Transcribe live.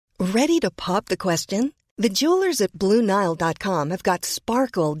Ready to pop the question? The jewelers at BlueNile.com have got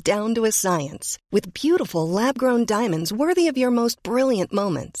sparkle down to a science with beautiful lab-grown diamonds worthy of your most brilliant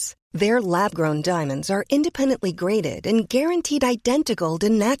moments. Their lab-grown diamonds are independently graded and guaranteed identical to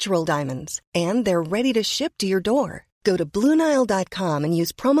natural diamonds, and they're ready to ship to your door. Go to BlueNile.com and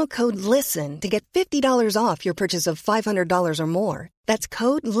use promo code LISTEN to get $50 off your purchase of $500 or more. That's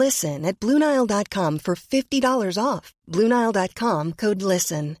code LISTEN at BlueNile.com for $50 off. BlueNile.com, code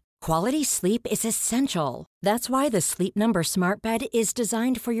LISTEN. Quality sleep is essential. That's why the Sleep Number Smart Bed is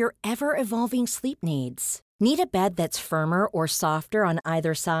designed for your ever-evolving sleep needs. Need a bed that's firmer or softer on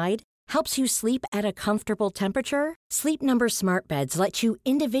either side? Helps you sleep at a comfortable temperature? Sleep Number Smart Beds let you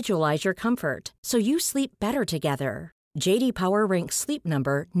individualize your comfort, so you sleep better together. J.D. Power ranks Sleep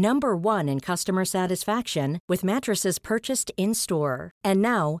Number number 1 in customer satisfaction with mattresses purchased in-store. And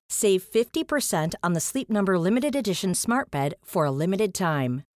now, save 50% on the Sleep Number Limited Edition Smart Bed for a limited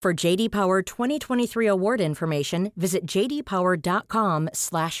time. For J.D. Power 2023 award information, visit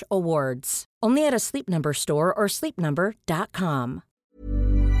jdpower.com/awards. Only at a Sleep Number store or sleepnumber.com.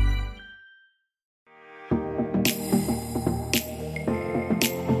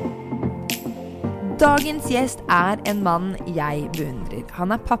 Dagens gjest en mann jeg beundrer.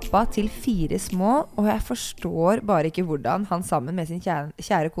 Han pappa til 4 små, og jeg forstår bare ikke hvordan han sammen med sin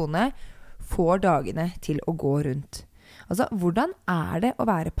kjære kone får dagene til å gå rundt. Altså, hvordan det å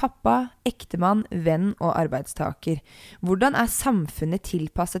være pappa, ektemann, venn og arbeidstaker? Hvordan samfunnet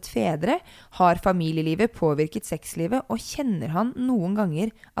tilpasset fedre? Har familielivet påvirket sexlivet? Og kjenner han noen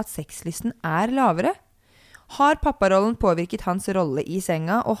ganger at sexlysten lavere? Har papparollen påvirket hans rolle i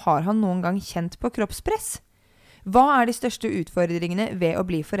senga, og har han noen gang kjent på kroppspress? Hva de største utfordringene ved å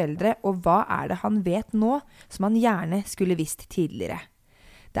bli foreldre, og hva det han vet nå, som han gjerne skulle visst tidligere?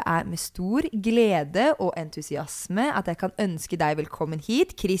 Det med stor glede og entusiasme at jeg kan ønske deg velkommen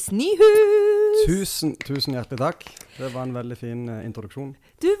hit, Chris Nyhus! Tusen hjertelig takk. Det var en veldig fin introduksjon.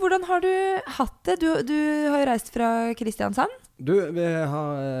 Du, hvordan har du hatt det? Du har jo reist fra Kristiansand. Du, vi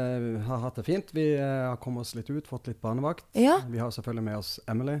har hatt det fint. Vi har kommet oss litt ut, fått litt barnevakt. Ja. Vi har selvfølgelig med oss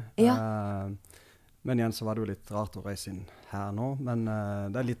Emily. Ja. Men igjen så var det jo litt rart å reise inn her nå. Men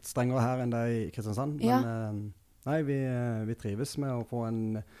det litt strengere her enn det i Kristiansand. Ja. Men nei, vi trives med å få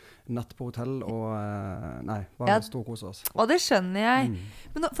en natt på hotell, og bare stor kos oss. Og det skjønner jeg.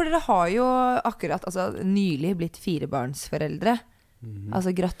 Men for dere har jo akkurat, nylig blitt 4-barnsforeldre.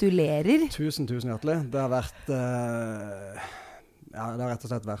 Altså, gratulerer. Tusen hjertelig. Det har vært, det har rett og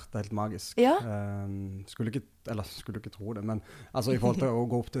slett vært helt magisk. Ja. Skulle ikke tro det, men altså, i forhold til å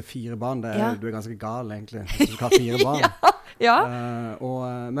gå opp til 4 barn, du ganske gal egentlig, hvis du skal ha 4 barn. Ja.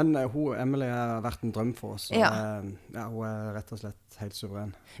 Men Emily har vært en drøm for oss, og hun rett og slett helt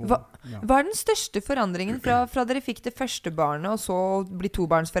suveren. Hva den største forandringen fra dere fikk det første barnet, og så bli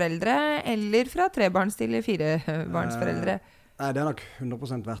 2-barnsforeldre, eller fra 3-barns til 4-barnsforeldre? Nei, det har nok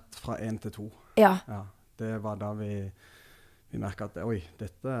 100% vært fra 1 til 2. Ja. Det var da vi merket at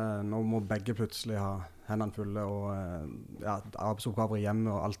nå må begge plutselig ha hendene fulle, og arbeidsoppgaver i hjemmet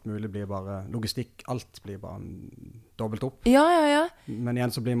og alt mulig blir bare, logistikk, alt blir bare dobbelt opp. Ja. Men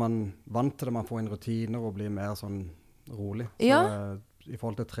igjen så blir man vant til det, man får inn rutiner og blir mer sånn rolig. Ja. Så i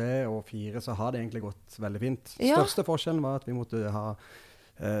forhold til 3 og 4 så har det egentlig gått veldig fint. Største forskjellen var at vi måtte ha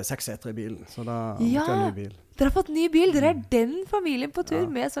 6 seter i bilen, så da måtte jeg ha ny bil. Dere har fått ny bil. Dere den familien på tur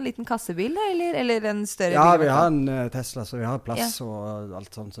med sånn liten kassebil, da, eller en større bil? Ja, vi har en Tesla, så vi har plass og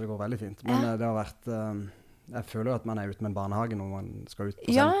alt sånt, så det går veldig fint. Men det har vært, jeg føler jo at man ute med en barnehage når man skal ut på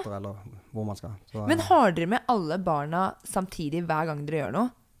senter, eller hvor man skal. Så, men har dere med alle barna samtidig hver gang dere gjør noe?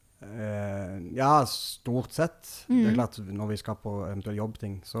 Ja, stort sett. Det klart, når vi skal på eventuelt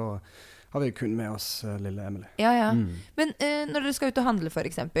jobbting, så har vi kun med oss lille Emily. Ja. Men når dere skal ut og handle, for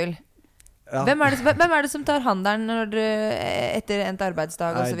eksempel, hvem det som tar handelen etter en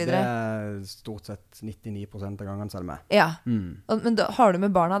arbeidsdag og så videre? Det stort sett 99% av gangene selv med. Ja. Men har du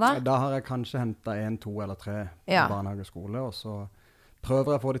med barna da? Da har jeg kanskje hentet 1, 2 eller 3 i barnehage og skole, og så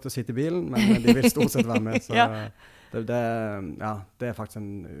prøver jeg å få de til å sitte i bilen, men de vil stort sett være med, så det faktisk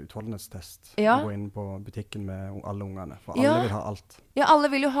en utholdenhetstest å gå inn på butikken med alle ungene, for alle vil ha alt. Ja,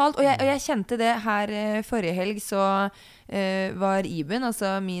 alle vil jo ha alt, og jeg kjente det her forrige helg, så var Iben,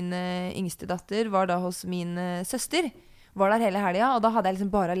 altså min yngste datter, var da hos min søster, var der hele helgen, og da hadde jeg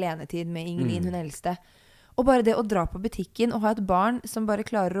liksom bare alenetid med Ingelin, hun eldste. Og bare det å dra på butikken og ha et barn som bare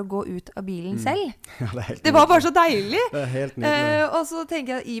klarer å gå ut av bilen selv. Ja, det var bare så deilig. Det helt nydelig. Og så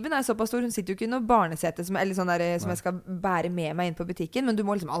tenker jeg at Iben såpass stor, hun sitter jo ikke i noe barnesete som sånn som jeg skal bære med meg inn på butikken, men du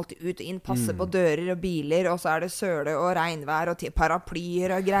må liksom alltid ut og inn, passe på dører og biler, og så det søle og regnvær og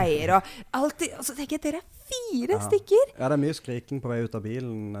paraplyer og greier og alltid. Og så tenker jeg at dere 4 stykker! Ja, det mye skriking på vei ut av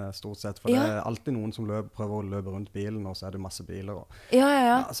bilen, stort sett. For det alltid noen som prøver å løpe rundt bilen, og så det masse biler.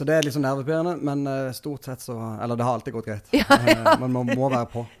 Ja, så det litt sånn nervepirrende, men stort sett så... Eller det har alltid gått greit. Men man må være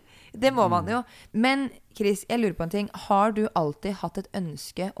på. Det må man jo. Men Chris, jeg lurer på en ting. Har du alltid hatt et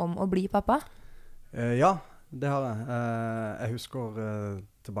ønske om å bli pappa? Ja, det har jeg. Jeg husker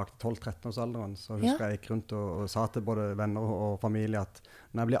tilbake til 12-13-årsalderen, så husker jeg gikk rundt og sa til både venner og familie at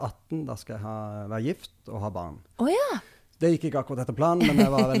når jeg blir 18, da skal jeg være gift og ha barn. Det gikk ikke akkurat etter planen, men jeg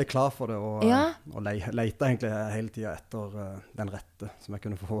var veldig klar for det, og lette egentlig hele tiden etter den rette som jeg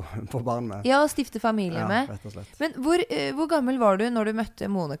kunne få barn med. Ja, og stifte familie med. Ja, rett og slett. Men hvor gammel var du når du møtte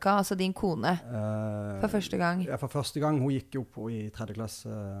Monica, altså din kone, for første gang? Ja, for første gang. Hun gikk jo i 3. klasse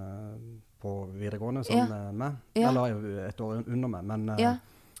på videregående sammen med meg. Eller et år under meg, men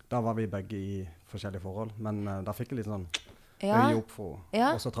da var vi begge i forskjellige forhold. Men da fikk jeg litt sånn øye opp for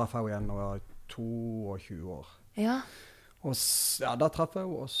henne. Og så traff jeg henne igjen når jeg var 22 år. Og da traff jeg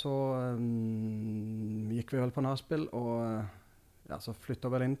henne, og så gikk vi vel på nachspiel, og så flyttet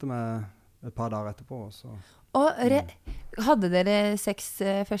hun vel inn til meg et par dager etterpå. Og så, hadde dere sex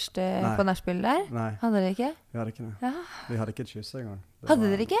første på nachspiel der? Nei. Hadde dere ikke? Vi hadde ikke det. Vi hadde ikke et kyss engang.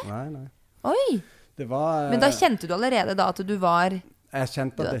 Hadde dere ikke? Nei. Oi! Men da kjente du allerede da at du var... Jeg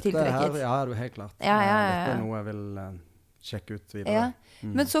kjente at dette her, det helt klart. Dette noe jeg vil sjekke ut videre.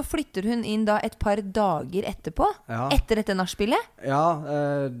 Men så flytter hun inn da et par dager etterpå? Etter dette nachspielet? Ja,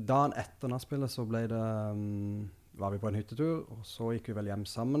 dagen etter nachspielet så var vi på en hyttetur, og så gikk vi vel hjem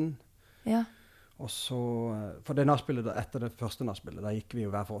sammen. Og så, for det nachspielet, etter det første nachspielet, da gikk vi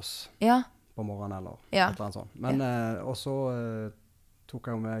jo hver for oss på morgenen eller et eller annet sånt. Men, og så tok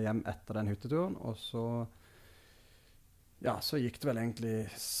jeg med hjem etter den hytteturen, og så så gikk det vel egentlig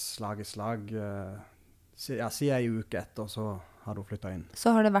slag i slag. Siden en uke etter, så hadde hun flyttet inn.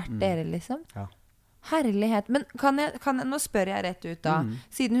 Så har det vært dere, liksom? Ja. Herlighet. Men nå spør jeg rett ut da.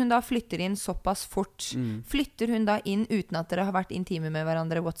 Siden hun da flytter inn såpass fort, flytter hun da inn uten at dere har vært intime med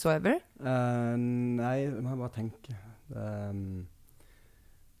hverandre whatsoever? Nei, jeg må bare tenke.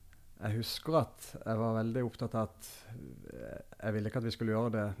 Jeg husker at jeg var veldig opptatt av at jeg ville ikke at vi skulle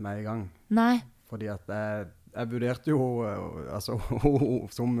gjøre det med en gang. Nei. Fordi at jeg vurderte jo altså,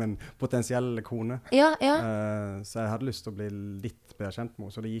 som en potensiell kone. Så jeg hadde lyst til å bli litt bedre kjent med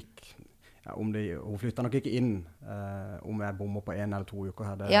henne. Så det gikk, hun flyttet nok ikke inn om jeg bommer på 1 eller 2 uker.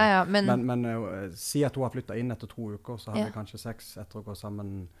 Men si at hun har flyttet inn etter 2 uker, så hadde vi kanskje 6 etter å gå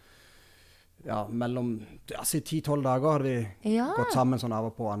sammen. Mellom 10-12 dager hadde vi gått sammen sånn av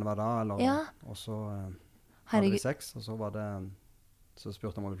og på annenhver dag, og så hadde vi 6, og så var det så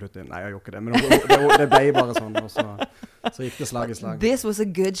spurte jeg om vi flytte inn. Nei, jeg gjorde ikke det, men det ble bare sånn, og så gikk det slag i slag. This was a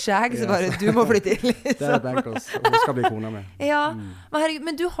good shag, så bare du må flytte inn. Liksom. Det bankers, og hun skal bli kona med.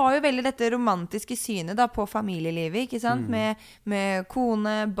 Men du har jo veldig dette romantiske synet da, på familielivet, ikke sant? Med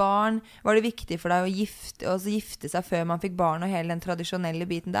kone, barn. Var det viktig for deg å gifte seg før man fikk barn og hele den tradisjonelle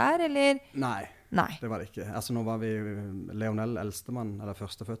biten der, eller? Nei, det var det ikke. Altså, nå var vi, Leonel, eldstemann, eller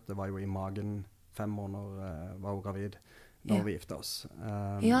førstefødte, var jo i magen 5 måneder, var hun gravid. Når vi gifte oss.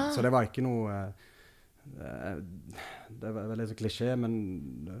 Så det var ikke noe det var veldig så klisjé, men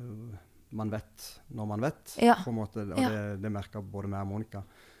man vet når man vet på en måte, og det merket både meg og Monica.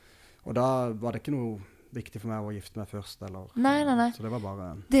 Og da var det ikke noe viktig for meg å gifte meg først, eller nei. Så det var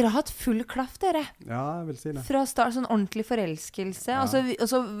bare... Dere har hatt full klaff, dere. Ja, jeg vil si det. Fra start, sånn ordentlig forelskelse, og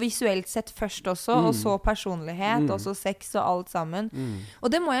så visuelt sett først også, og så personlighet, og så sex og alt sammen.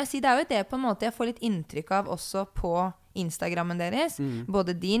 Og det må jeg si, det er jo det på en måte jeg får litt inntrykk av også på Instagrammen deres.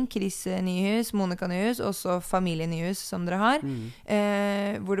 Både din, Chris Nyhus, Monica Nyhus, og så familie Nyhus som dere har.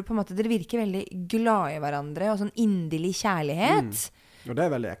 Hvor det på en måte, dere virker veldig glad i hverandre, og sånn inderlig kjærlighet. Og det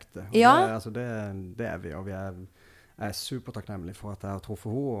er veldig ekte. Og det er vi, og vi er supertakknemlige for at jeg har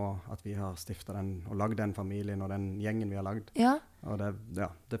truffet henne, og at vi har stiftet den, og lagd den familien, og den gjengen vi har lagd. Og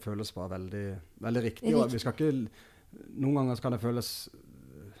det føles bare veldig, veldig riktig. Og vi skal ikke, noen ganger kan det føles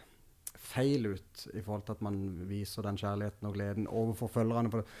feil ut i forhold til at man viser den kjærligheten og gleden overfor følgerne,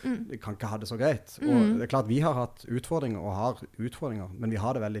 for de kan ikke ha det så greit. Og det er klart vi har hatt utfordringer og har utfordringer, men vi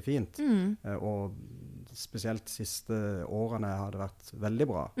har det veldig fint. Og spesielt de siste årene har det vært veldig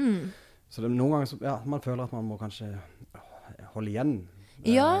bra. Så det, noen ganger man føler at man må kanskje holde igjen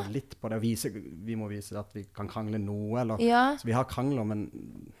litt på det. Vi må vise at vi kan krangle noe, eller, så vi har krangler, men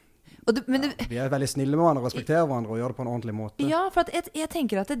Vi veldig snille med hverandre, respekterer hverandre og gjør det på en ordentlig måte. Ja, for jeg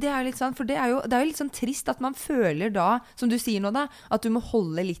tenker at det er litt sånn, for det er jo litt sånn trist at man føler da, som du sier nå da, at du må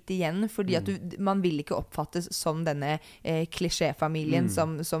holde litt igjen, fordi at man vil ikke oppfattes som denne klisjéfamilien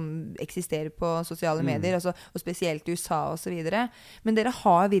som eksisterer på sosiale medier, og spesielt i USA og så videre. Men dere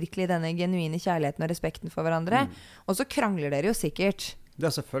har virkelig denne genuine kjærligheten og respekten for hverandre, og så krangler dere jo sikkert. Det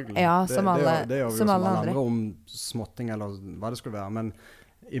er selvfølgelig. Ja, som alle, det gjør vi som jo alle andre om småting eller hva det skulle være, men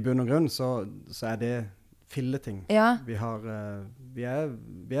i bunn og grunn så er det filleting. Ja. Vi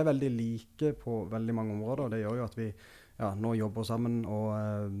er veldig like på veldig mange områder, og det gjør jo at vi nå jobber sammen og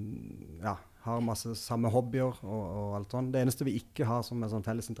har masse samme hobbyer og alt sånt. Det eneste vi ikke har som en sånn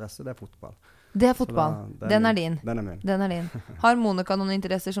felles interesse, det er fotball. Det er fotball. Den er din. Den er min. Den er din. Har Monica noen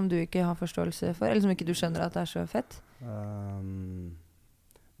interesser som du ikke har forståelse for, eller som ikke du skjønner at det er så fett?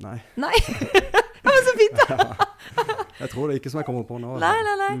 Nei. Nei? Det var så fint da! Jeg tror det ikke som jeg kommer på nå.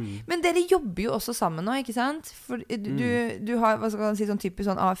 Nei. Men dere jobber jo også sammen nå, ikke sant? For du har, hva skal man si, sånn typisk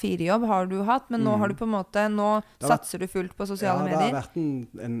sånn A4-jobb har du hatt, men nå har du på en måte, nå satser du fullt på sosiale medier. Ja, det har vært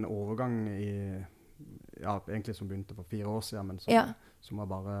en overgang egentlig som begynte for 4 år siden, men som har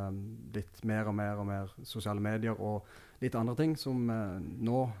bare blitt mer og mer sosiale medier og litt andre ting som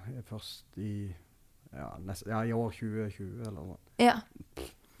nå først i år 2020 eller noe. Ja.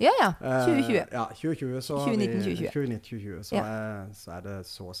 2020. 2020 så 2019-2020. Så er det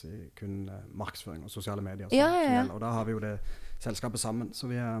så å si kun markedsføring og sosiale medier som gjelder. Og da har vi jo det selskapet sammen. Så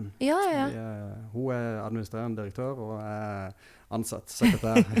hun er administrerende direktør og er ansatt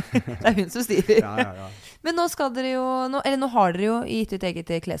sekretær. Det er hun som styrer. Ja. Men nå skal dere jo, nå har dere jo gitt ut eget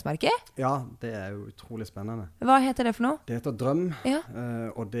klesmerke. Ja, det er jo utrolig spennende. Hva heter det for noe? Det heter Drøm,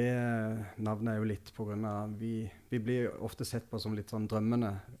 og det navnet er jo litt på grunn av vi blir ofte sett på som litt sånn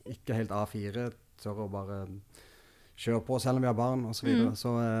drømmende, ikke helt A4, tør å bare kjøre på selv om vi har barn og så videre.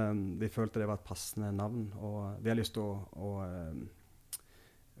 Så vi følte det var et passende navn, og vi har lyst til å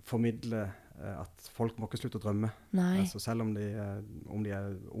formidle at folk må ikke slutte å drømme. Altså, selv om de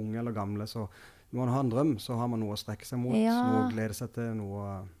er unge eller gamle, så når man har en drøm, så har man noe å strekke seg mot, noe å glede seg til,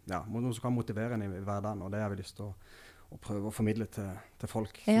 noe som kan motivere en i hverdagen, og det har vi lyst til å prøve å formidle til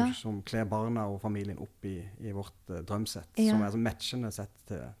folk som kler barna og familien opp i vårt drømsett, som er matchende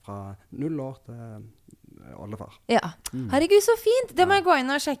sett fra 0 år til oldefar. Ja. Herregud, så fint! Det må jeg gå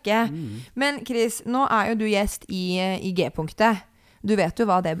inn og sjekke. Men Chris, nå er jo du gjest i G-punktet. Du vet jo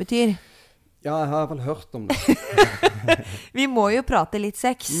hva det betyr. Ja, jeg har i hvert fall hørt om det. Vi må jo prate litt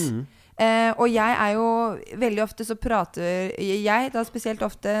sex. Og jeg er jo veldig ofte så prater jeg da spesielt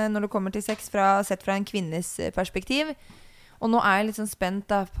ofte når det kommer til sex sett fra en kvinnes perspektiv. Og nå er jeg litt sånn spent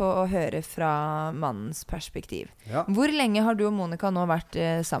da på å høre fra mannens perspektiv. Hvor lenge har du og Monica nå vært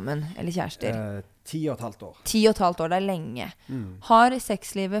sammen, eller kjærester? 10,5 år. 10,5 år, det er lenge. Har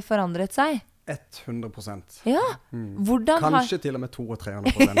sexlivet forandret seg? 100%. Ja. Kanskje til og med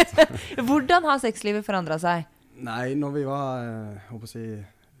 200-300%. Hvordan har sexlivet forandret seg? Nei, når vi var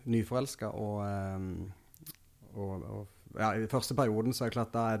nyforelsket og i første perioden så er det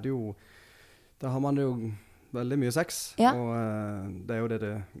klart, da har man det jo veldig mye sex, og det er jo det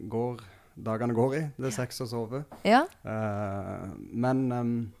dagene går i, det er sex og sove. Men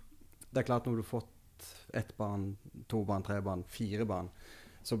det er klart når du har fått 1 barn, 2 barn, 3 barn, 4 barn,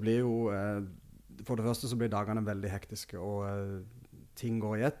 så blir jo, for det første så blir dagene veldig hektiske, og ting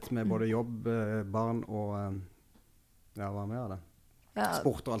går i ett med både jobb, barn og, hva mer er det?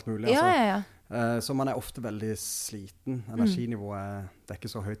 Sport og alt mulig. Så man er ofte veldig sliten. Energinivået det er ikke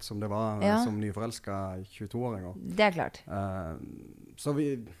så høyt som det var som nyforelsket 22-åringer. Det er klart. Så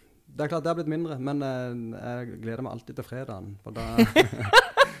det er klart det har blitt mindre, men jeg gleder meg alltid til fredagen, for da...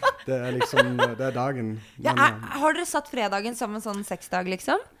 Det er liksom, det er dagen. Men, har dere satt fredagen som en sånn sexdag,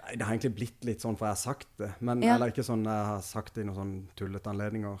 liksom? Nei, det har egentlig blitt litt sånn, for jeg har sagt det. Men eller ikke sånn, jeg har sagt det i noen sånn tullete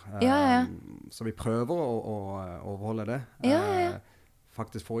anledninger. Så vi prøver å overholde det.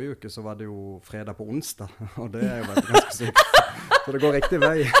 Faktisk forrige uke så var det jo fredag på onsdag, og det er jo veldig ganske sykt. Så det går riktig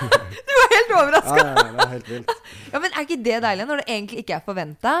vei. Du var helt overrasket. Ja, det er helt vilt. Ja, men er ikke det deilig når det egentlig ikke er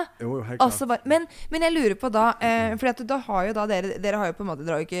forventet? Jo, helt klart. Altså, men jeg lurer på da, for da har jo da dere har jo på en måte,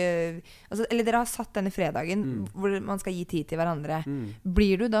 eller dere har satt denne fredagen hvor man skal gi tid til hverandre.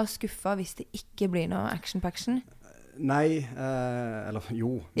 Blir du da skuffet hvis det ikke blir noe action-paction? Nei, eller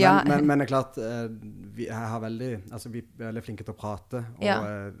jo, men det er klart, vi er veldig flinke til å prate, og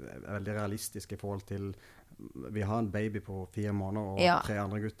er veldig realistiske i forhold til, vi har en baby på 4 måneder og 3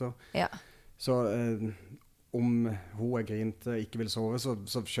 andre gutter. Så om hun er grint, ikke vil sove, så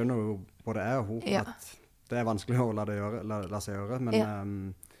skjønner jo både jeg og hun at det er vanskelig å la seg gjøre, men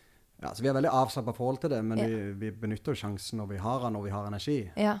Ja, så vi har veldig avslappet forhold til det, men vi benytter jo sjansen når vi har den, når vi har energi.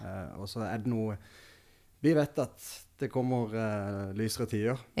 Ja. Og så det noe... Vi vet at det kommer lysere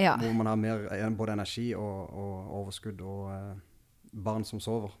tider, hvor man har mer både energi og overskudd og barn som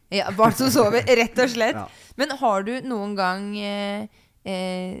sover. Ja, barn som sover, rett og slett. Ja. Men har du noen gang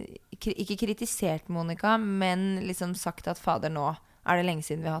ikke kritisert Monica, men liksom sagt at fader, nå er det lenge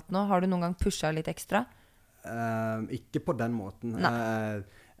siden vi har hatt nå? Har du noen gang pushet litt ekstra? Ikke på den måten.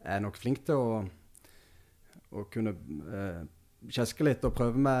 Jeg nok flink til å kunne kjeske litt og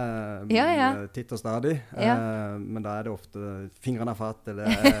prøve med titt og stadig. Men da det ofte fingrene av fatet.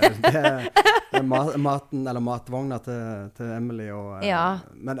 Det maten, eller matvogna til Emily.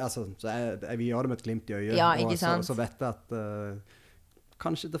 Men altså, vi gjør det med et glimt i øyet. Ja, ikke sant? Så vet jeg at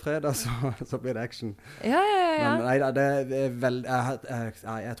kanskje til fredag så blir det action. Ja. Men nei, det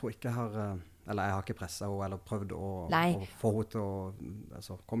jeg tror ikke jeg har... Eller jeg har ikke presset henne, eller prøvd å få henne til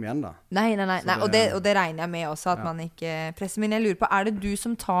å komme igjen da. Nei. Og det regner jeg med også, at man ikke presser. Men jeg lurer på, det du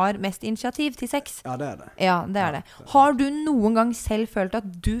som tar mest initiativ til sex? Ja, det det. Ja, det det. Har du noen gang selv følt at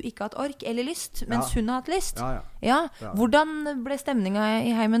du ikke har hatt ork eller lyst, mens hun har hatt lyst? Ja. Hvordan ble stemningen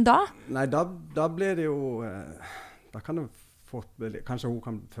i heimen da? Nei, da blir det jo... Da kan det kanskje hun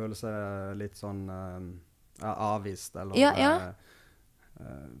kan føle seg litt sånn avvist, eller...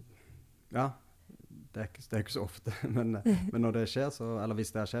 Ja, det er ikke så ofte, men når det skjer, eller hvis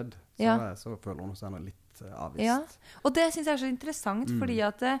det har skjedd, så føler hun seg litt avvist. Ja, og det synes jeg så interessant, fordi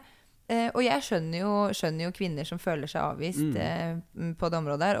at, og jeg skjønner jo kvinner som føler seg avvist på det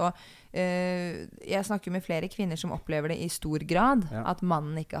området der, og jeg snakker med flere kvinner som opplever det i stor grad, at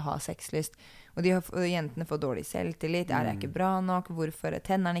mannen ikke har sexlyst, og jentene får dårlig selvtillit, det ikke bra nok, hvorfor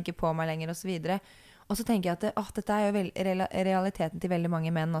tenner han ikke på meg lenger, og så videre. Og så tenker jeg at dette jo realiteten til veldig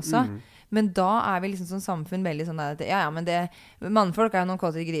mange menn også. Men da vi liksom som samfunn veldig sånn at men mannfolk jo noen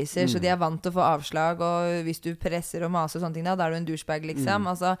kåte griser, så de vant til å få avslag, og hvis du presser og maser og sånne ting, da du en douchebag liksom.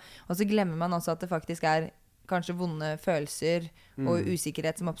 Altså, og så glemmer man også at det faktisk kanskje vonde følelser og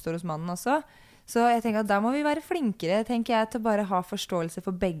usikkerhet som oppstår hos mannen også. Så jeg tenker at da må vi være flinkere, tenker jeg, til bare ha forståelse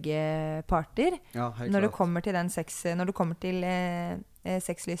for begge parter. Ja, når det kommer til når du kommer til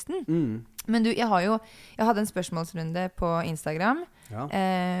sexlysten. Men jeg hadde en spørsmålsrunde på Instagram,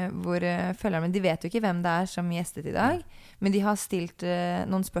 hvor følgerne, de vet jo ikke hvem det som gjestet i dag, men de har stilt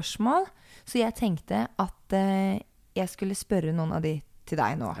noen spørsmål, så jeg tenkte at jeg skulle spørre noen av de til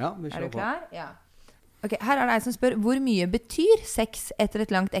deg nå. Ja, vi kjører du klar? Ja. Ok, her det en som spør, hvor mye betyr sex etter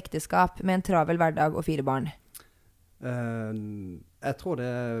et langt ekteskap med en travel hverdag og 4 barn? Jeg tror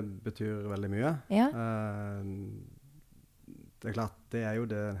det betyr veldig mye. Ja. Det klart, det jo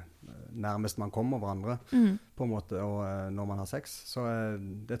det nærmest man kommer hverandre på en måte, og når man har sex. Så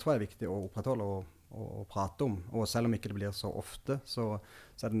det tror jeg viktig å opprettholde og prate om. Og selv om ikke det blir så ofte, så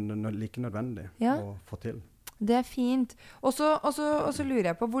det like nødvendig å få til. Det fint. Og så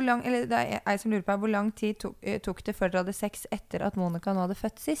lurer jeg på hvor lang, eller det jeg som lurer på, hvor lang tid tok det før dere hadde sex etter at Monica nå hadde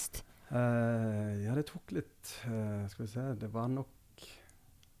født sist? Ja, det tok litt, skal vi se, det var nok,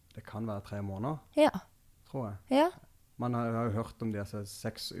 det kan være 3 måneder, tror jeg. Ja. Man har jo hørt om disse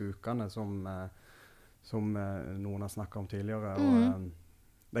 6 ukene som noen har snakket om tidligere, og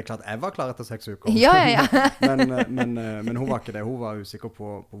det klart, jeg var klar etter 6 uker. Ja. men hun var ikke det. Hun var usikker på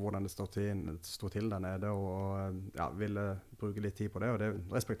hvordan det stod til der nede, og ville bruke litt tid på det, og det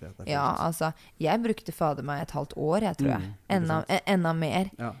respekterte jeg. Ja, altså, jeg brukte fader meg et halvt år, jeg tror jeg. Enda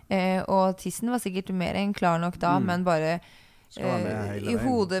mer. Ja. Og tissen var sikkert mer enn klar nok da, men bare... i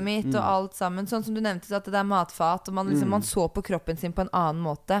hodet mitt og alt sammen, sånn som du nevnte at det matfat, og man så på kroppen sin på en annen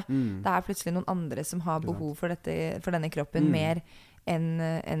måte. Det plutselig noen andre som har behov for denne kroppen mer enn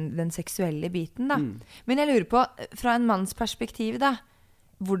den seksuelle biten da. Men jeg lurer på, fra en manns perspektiv da,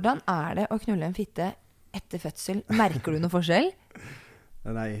 hvordan det å knulle en fitte etter fødsel? Merker du noe forskjell?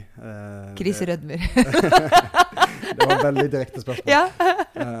 Nei. Chris rødmer. Det var veldig direkte spørsmål. Ja.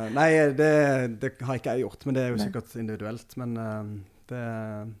 Nei, det har ikke jeg gjort, men det jo sikkert individuelt. Men det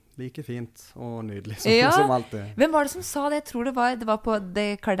like fint og nydelig som alltid. Hvem var det som sa det? Jeg tror det var på The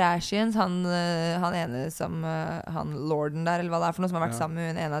Kardashians, han ene som, han lorden der, eller hva det for noe, som har vært sammen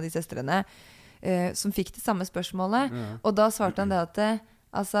med en av de søstrene, som fikk det samme spørsmålet. Og da svarte han det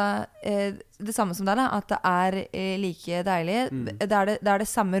at det samme som deg da, at det like deilig. Det det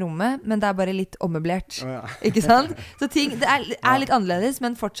samme rommet, men det bare litt ommøblert. Ikke sant? Så ting, det litt annerledes,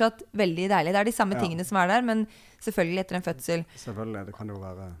 men fortsatt veldig deilig. Det de samme tingene som der, men selvfølgelig etter en fødsel. Selvfølgelig, det kan jo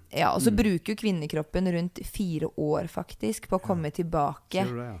være. Ja, og så bruker jo kvinnekroppen rundt 4 år faktisk på å komme tilbake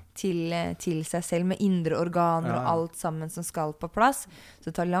til seg selv med indre organer og alt sammen som skal på plass. Så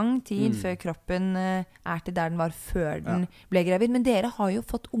det tar lang tid før kroppen til der den var før den ble gravid. Men dere har jo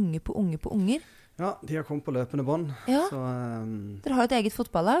fått unge på unger. Ja, de har kommet på løpende bånd. Ja. Så, dere har jo et eget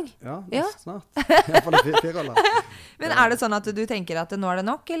fotballag. Ja, snart. I hvert fall 4 år. Men det sånn at du tenker at nå det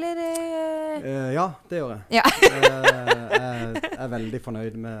nok, eller? Ja, det gjør jeg. Ja. Jeg veldig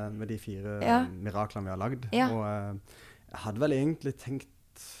fornøyd med de 4 miraklene vi har lagd. Ja. Og jeg hadde vel egentlig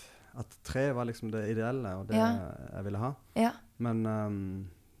tenkt at 3 var liksom det ideelle, og det jeg ville ha. Ja. Men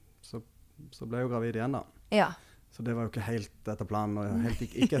så ble jeg jo gravid igjen da. Ja. Så det var jo ikke helt etter planen, og helt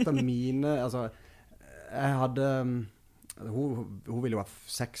ikke etter mine, altså, jeg hadde, hun ville jo ha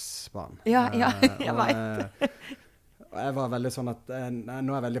 6 barn. Ja, jeg vet. Og jeg var veldig sånn at, nå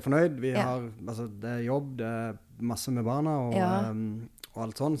er jeg veldig fornøyd, altså, det jobb, det masse med barna, og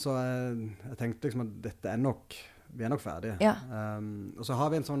alt sånn, så jeg tenkte liksom at dette nok, vi nok ferdige. Ja. Og så har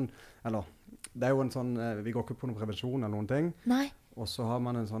vi en sånn, eller, det jo en sånn, vi går ikke på noen prevensjon eller noen ting. Nei. Og så har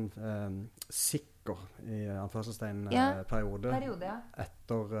man en sånn sikker i anførselstegn periode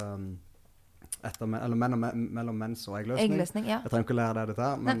mellom mens og eggløsning. Jeg trenger ikke lære deg dette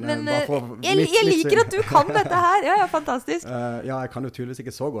her, men bare for jeg liker at du kan dette her. Ja, fantastisk. Ja, jeg kan jo tydeligvis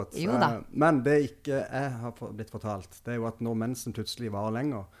ikke så godt. Men det ikke jeg har blitt fortalt, det jo at når mensen plutselig varer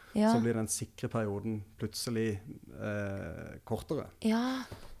lenger, så blir den sikre perioden plutselig kortere. Ja.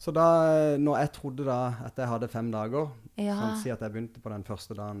 Så da, når jeg trodde da at jeg hadde 5 dager, sånn si at jeg begynte på den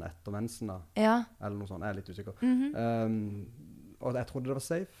første dagen etter mensen da, eller noe sånt, jeg litt usikker. Og jeg trodde det var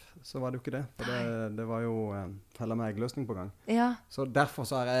safe, så var det jo ikke det. For det var jo feller med eggløsning på gang. Ja. Så derfor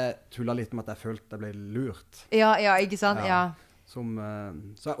så har jeg tullet litt med at jeg følte jeg ble lurt. Ja, ikke sant? Ja.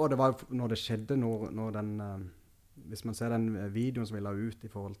 Og det var jo når det skjedde, når den... hvis man ser den videoen som vi la ut i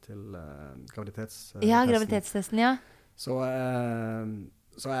forhold til graviditetstesten. Ja, graviditetstesten, ja. Så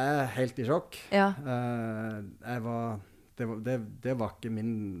er jeg helt i sjokk. Ja. Det var ikke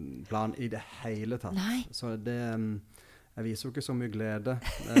min plan i det hele tatt. Nei. Så jeg viser jo ikke så mye glede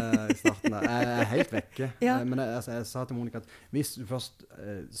i starten der. Jeg er helt vekke. Ja. Men jeg sa til Monica at hvis du først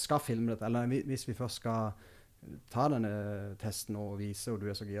skal filme dette, eller hvis vi først skal ta denne testen og vise, og du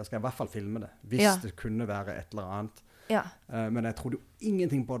så gira, skal jeg i hvert fall filme det. Hvis det kunne være et eller annet. Ja. Men jeg trodde jo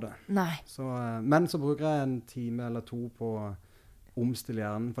ingenting på det. Nei. Men så bruker jeg en time eller 2 på å omstille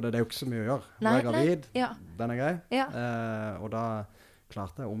hjernen, for det er jo ikke så mye å gjøre. Nå er jeg gravid, den grei. Ja. Og da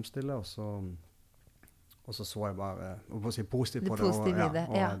klarte jeg å omstille, og så jeg bare positivt på det. Og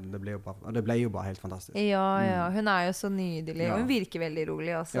det ble jo bare helt fantastisk. Ja, hun jo så nydelig, og hun virker veldig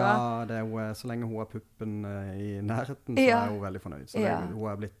rolig også. Ja, det jo, så lenge hun har puppen i nærheten, så hun veldig fornøyd. Så hun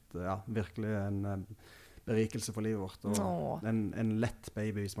har blitt virkelig en berikelse for livet vårt, og en lett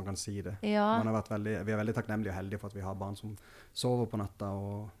baby, hvis man kan si det. Ja. Vi veldig takknemlige og heldige for at vi har barn som sover på natta,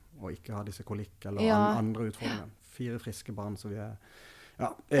 og ikke har disse kolikk eller andre utfordringer. 4 friske barn, så vi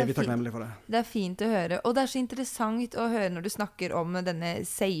evig takknemlig for det. Det fint å høre, og det så interessant å høre når du snakker om denne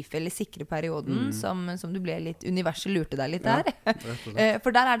safe eller sikre perioden, som du ble litt, universet lurte deg litt der. For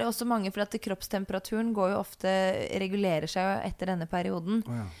der det også mange, for at kroppstemperaturen går jo ofte, regulerer seg jo etter denne perioden.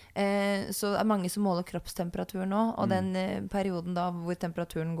 Så det mange som måler kroppstemperatur nå, og den perioden da hvor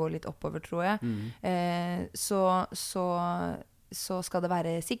temperaturen går litt oppover, tror jeg, så skal det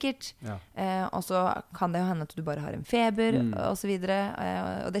være sikkert. Og så kan det jo hende at du bare har en feber, og så videre.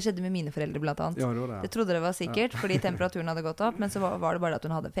 Og det skjedde med mine foreldre blant annet. Ja, det. Jeg trodde det var sikkert, fordi temperaturen hadde gått opp, men så var det bare at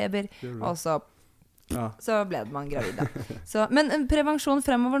hun hadde feber, og så ble man gravid da. Men prevensjon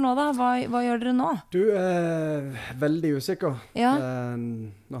fremover nå da, hva gjør dere nå? Du veldig usikker. Ja.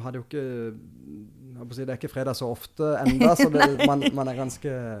 Nå hadde jo ikke, det ikke fredag så ofte enda, så man ganske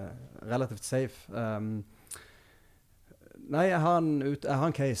relativt safe. Nei, jeg har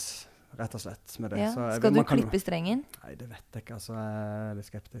en case, rett og slett, med det. Ja. Så skal du klippe strengen? Nei, det vet jeg ikke, altså. Jeg litt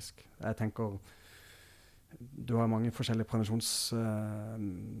skeptisk. Jeg tenker, du har mange forskjellige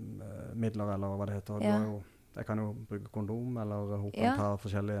prevensjonsmidler, eller hva det heter. Ja. Jeg kan jo bruke kondom, eller hun kan ta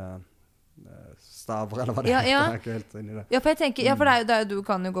forskjellige staver, eller hva det heter. Jeg er ikke helt inne i det. Ja, for jeg tenker, for du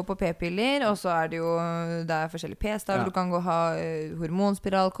kan jo gå på p-piller, og så det jo forskjellige p-staver, du kan gå ha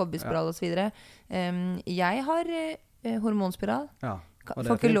hormonspiral, kobberspiral og så videre. Jeg har hormonspiral. Ja, og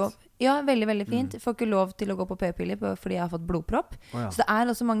det fint. Ja, veldig, veldig fint. Får ikke lov til å gå på p-piller fordi jeg har fått blodpropp. Så det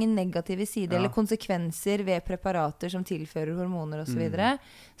også mange negative sider, eller konsekvenser ved preparater som tilfører hormoner og så videre.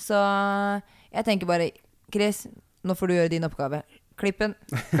 Så jeg tenker bare, Chris, nå får du gjøre din oppgave. Klippen.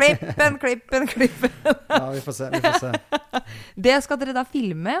 Ja, vi får se. Det skal dere da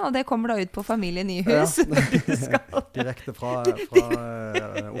filme, og det kommer da ut på Familie Nyhus. Ja. Direkte fra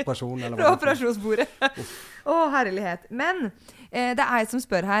operasjon. Eller fra operasjonsbordet. Herlighet. Men det jeg som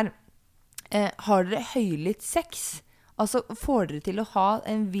spør her. Har dere høylytt sex? Altså, får dere til å ha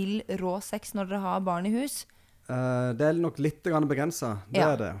en vill, rå sex når dere har barn i hus? Det nok litt begrenset,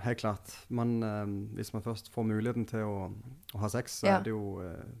 det det, helt klart. Hvis man først får muligheten til å ha sex, så det jo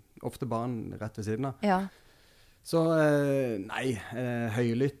ofte barn rett ved siden av. Ja. Så nei,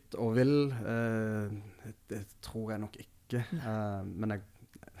 høylytt og vill, det tror jeg nok ikke. Men det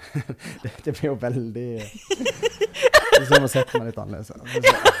blir jo veldig... Hvis jeg må sette meg litt annerledes.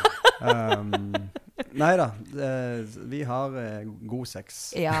 Neida, vi har god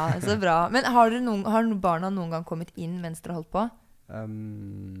sex. Ja, så bra. Men har barna noen gang kommet inn mens dere holdt på?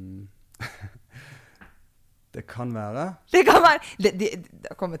 Det kan være. Det kan være. Det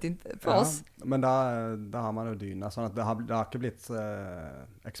har kommet inn på oss. Men da har man jo dyna, sånn at det har ikke blitt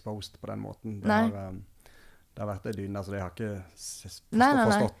exposed på den måten. Det har vært en dyna, så de har ikke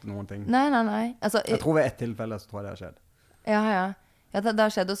forstått noen ting. Nei. Altså, jeg tror ved ett tilfelle så tror jeg det har skjedd. Ja, det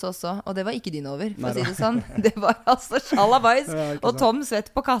har skjedd hos oss også, og det var ikke din over, for å si det sånn. Det var altså sjalabais, og Tom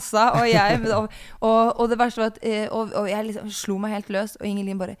svett på kassa, og jeg, og det verste var at, og jeg liksom slo meg helt løs, og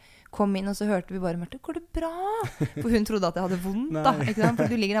Ingelin bare kom inn, og så hørte vi bare, Marte, går det bra? For hun trodde at jeg hadde vondt da, ikke sant? For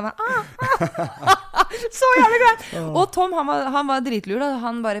du ligger der med, så jævlig greit! Og Tom, han var dritlur da,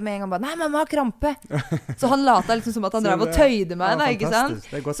 han bare med en gang bare, nei, mamma har krampe! Så han lata liksom som at han drev og tøyde meg da, ikke sant?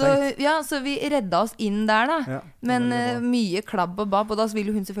 Det godt tenkt. Så vi redda oss inn der da, men mye klabb og babb, og da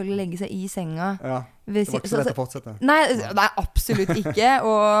ville hun selvfølgelig legge seg i senga. Ja, det var ikke så lett å fortsette. Nei, absolutt ikke,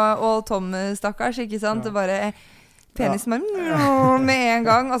 og Tom, stakkars, ikke sant? Det bare... Penisen bare med en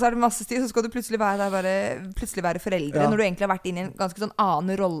gang, og så det masse tid, så skal du plutselig være foreldre når du egentlig har vært inne i en ganske sånn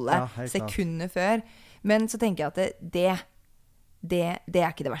annen rolle sekunder før. Men så tenker jeg at det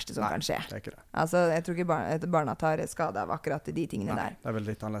ikke det verste som kan skje. Det ikke det. Altså, jeg tror ikke barna tar skade av akkurat de tingene der. Det vel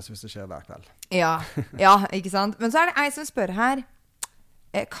litt annerledes hvis det skjer hver kveld. Ja, ikke sant? Men så det jeg som spør her,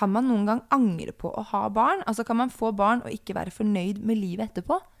 kan man noen gang angre på å ha barn? Altså, kan man få barn og ikke være fornøyd med livet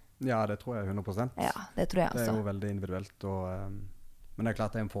etterpå? Ja, det tror jeg 100%. Ja, det tror jeg også. Det jo veldig individuelt. Men det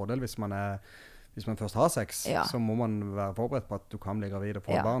klart det en fordel hvis man først har sex, så må man være forberedt på at du kan bli gravid og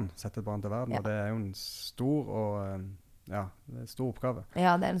få et barn, sette et barn til verden. Og det jo en stor oppgave.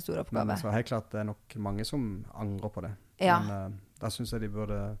 Ja, det en stor oppgave. Men så helt klart det nok mange som angrer på det. Ja. Men da synes jeg de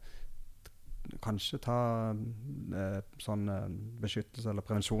burde kanskje ta sånn beskyttelse eller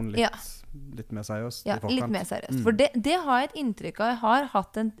prevensjon litt mer seriøst i forkant. Litt mer seriøst. For det har jeg et inntrykk av. Jeg har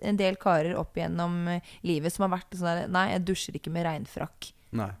hatt en del karer opp gjennom livet som har vært sånn der, nei, jeg dusjer ikke med regnfrakk.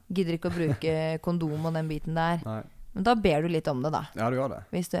 Nei. Gidder ikke å bruke kondom og den biten der. Nei. Men da ber du litt om det da. Ja, du gjør det.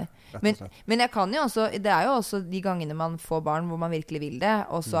 Hvis du. Men jeg kan jo også, det jo også de gangene man får barn hvor man virkelig vil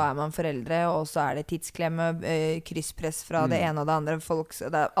det, og så man foreldre, og så det tidsklemme, krysspress fra det ene og det andre,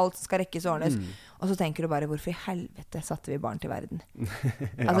 alt skal rekkes og ordnes. Og så tenker du bare, hvorfor i helvete satte vi barn til verden?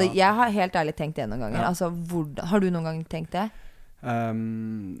 Altså, jeg har helt ærlig tenkt det noen ganger. Altså, har du noen gang tenkt det?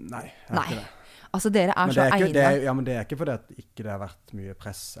 Nei, jeg har ikke det. Altså, dere så egnet. Ja, men det ikke fordi at ikke det har vært mye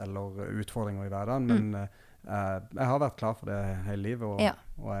press eller utfordringer i hverdagen, men jeg har vært klar for det hele livet, og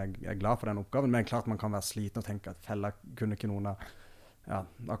jeg glad for den oppgaven, men klart man kan være sliten og tenke at fella kunne ikke noen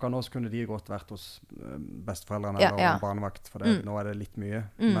akkurat nå så kunne de godt vært hos besteforeldrene eller barnevakt, for nå det litt mye,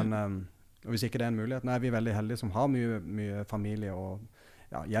 men hvis ikke det en mulighet, vi veldig heldige som har mye familie og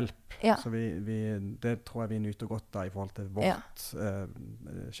hjelp, så det tror jeg vi nyter godt av i forhold til vårt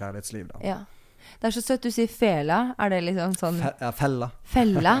kjærlighetsliv da. Ja. Det så søtt du sier fela. Det liksom sånn... Fella.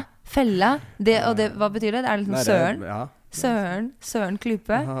 Fella. Hva betyr det? Det liksom søren? Søren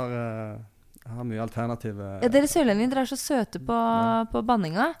Klype? Jeg har mye alternative... Ja, dere sørlendinger, dere så søte på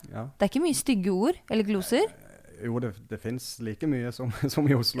banninga. Ja. Det ikke mye stygge ord, eller gloser? Jo, det finnes like mye som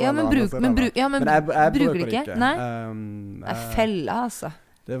i Oslo. Ja, men bruker det ikke? Nei? Det fella, altså.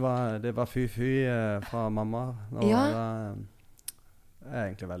 Det var fy-fy fra mamma. Og jeg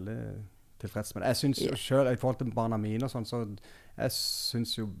egentlig veldig... tilfreds med det. Jeg synes jo selv, i forhold til barna mine og sånn, så jeg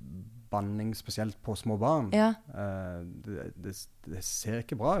synes jo banning spesielt på små barn, det ser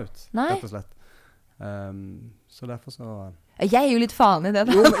ikke bra ut, rett og slett. Så derfor så... Jeg jo litt faen I det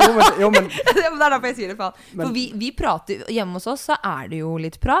da. Jo, men Det derfor jeg sier det faen. For vi prater, hjemme hos oss så det jo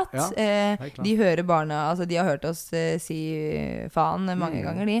litt prat. De hører barna, altså de har hørt oss si faen mange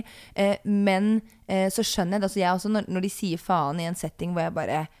ganger de. Men så skjønner jeg det, altså jeg også når de sier faen I en setting hvor jeg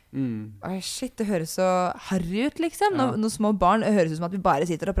bare shit, det høres så harry ut liksom. Når små barn høres ut som at vi bare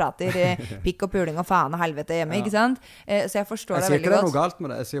sitter og prater pikk og puling og faen og helvete hjemme, ikke sant? Så jeg forstår det veldig godt. Jeg sier ikke det noe galt med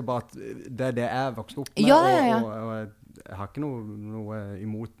det, jeg sier bare at det jeg vokste opp med, og jeg har ikke noe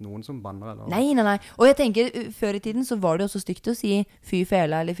imot noen som banner eller. Nei. Og jeg tenker, før I tiden så var det også stygt å si fy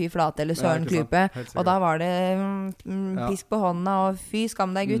fela, eller fy flate, eller søren klype. Og da var det pisk på hånda, og fy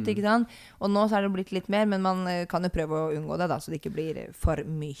skam deg gutt, ikke sant? Og nå så det blitt litt mer, men man kan jo prøve å unngå det da, så det ikke blir for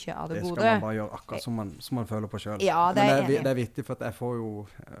mye av det gode. Det skal man bare gjøre akkurat som man føler på selv. Ja, men det er viktig, for at jeg får jo,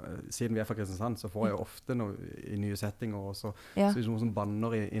 siden vi fra Kristiansand, så får jeg ofte noe I nye settinger, og så er det noen som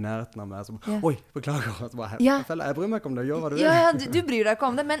banner I nærheten av meg, så oi, beklager, jeg bryr meg ikke om det, gjør hva du vil. Ja, du bryr deg ikke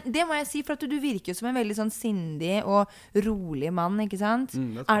om det, men det må jeg si, for at du virker som en veldig sånn sindig og rolig mann, ikke sant?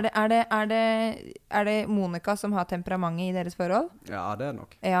 Er det Monica som har temperamentet I deres forhold? Ja, det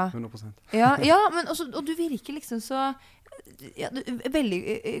nok. 100%. Ja, men også, og du virker liksom så veldig,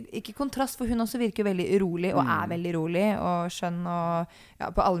 ikke kontrast, for hun også virker veldig rolig, og veldig rolig, og skjønn, og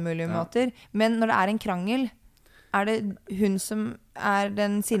på alle mulige måter. Men når det en krangel, det hun som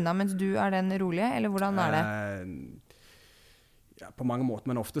den sinna, mens du den rolige, eller hvordan det? Ja, på mange måter,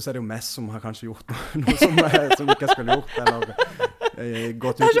 men ofte så det jo mest som har kanskje gjort noe som ikke skulle gjort, eller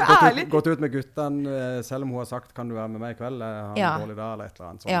gått ut med guttene, selv om hun har sagt, kan du være med meg I kveld, har en dårlig dag, eller et eller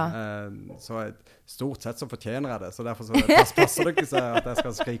annet sånn. Så stort sett så fortjener jeg det, så derfor så passer det ikke seg at jeg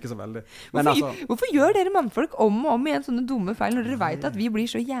skal skrike så veldig. Men hvorfor gjør dere mannfolk om og om igjen sånne dumme feil, når dere vet at vi blir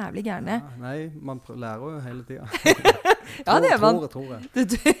så jævlig gærne? Nei, man lærer jo hele tiden. Ja, det gjør man. Tror jeg.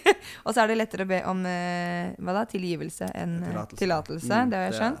 Og så det lettere å be om hva da? Tilgivelse enn tillatelse. Det har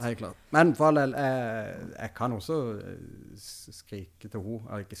jeg skjønt. Helt klart. Men for all del, jeg kan også skrike til henne,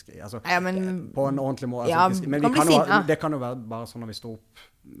 eller ikke skrike, altså, på en ordentlig måte. Altså, men det kan jo være bare sånn når vi står opp,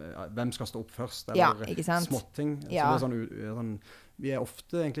 hvem skal stå opp først, eller småtting. Så det sånn, vi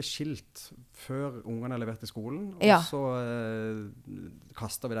ofte egentlig skilt før ungene levert I skolen, og så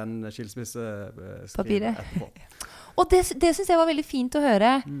kaster vi den skilsmisseskrivet etterpå. Og det synes jeg var veldig fint å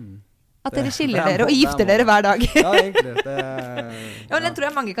høre. At dere skiller dere og gifter dere hver dag. Ja, egentlig. Ja, men den tror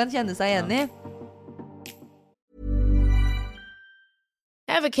jeg mange kan kjenne seg igjen I.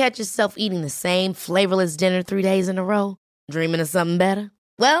 Ever catch yourself eating the same flavorless dinner 3 days in a row? Dreaming of something better?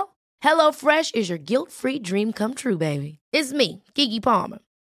 Well, HelloFresh is your guilt-free dream come true, baby. It's me, Keke Palmer.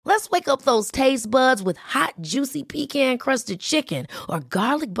 Let's wake up those taste buds with hot, juicy pecan-crusted chicken or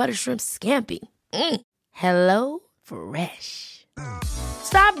garlic butter shrimp scampi. Hello Fresh.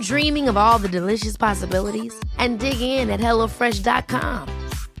 Stop dreaming of all the delicious possibilities and dig in at HelloFresh.com.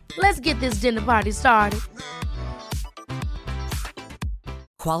 Let's get this dinner party started.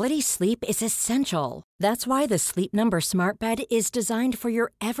 Quality sleep is essential. That's why the Sleep Number Smart Bed is designed for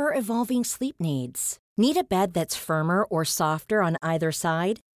your ever-evolving sleep needs. Need a bed that's firmer or softer on either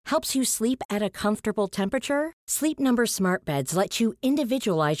side? Helps you sleep at a comfortable temperature? Sleep Number Smart Beds let you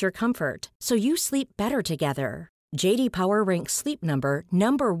individualize your comfort, so you sleep better together. J.D. Power ranks Sleep Number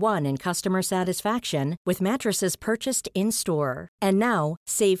 #1 in customer satisfaction with mattresses purchased in-store. And now,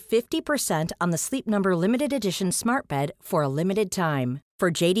 save 50% on the Sleep Number Limited Edition Smart Bed for a limited time.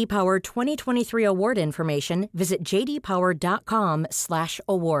 For J.D. Power 2023 award information, visit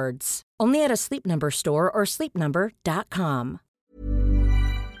jdpower.com/awards. Only at a Sleep Number store or sleepnumber.com.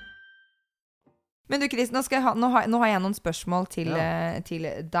 Men du, Chris, nå har jeg noen spørsmål til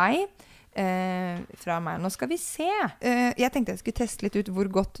deg. Fra meg. Nå skal vi se. Jeg tenkte jeg skulle teste litt ut hvor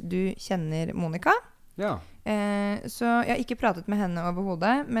godt du kjenner Monica. Ja. Så jeg har ikke pratet med henne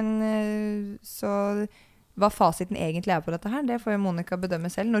overhodet, men så hva fasiten egentlig på dette her, det får Monica bedømme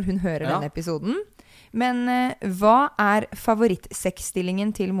selv når hun hører denne episoden. Men hva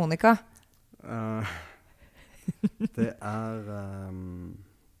favorittsexstillingen til Monica? Det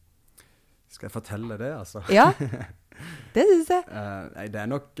skal jeg fortelle det, altså? Ja. Det synes jeg. Nei, det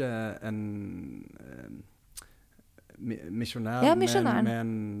nok en misjonær med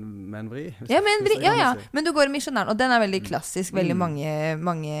en vri. Men du går I misjonæren, og den veldig klassisk. Veldig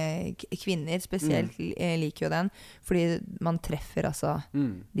mange kvinner spesielt liker jo den, fordi man treffer altså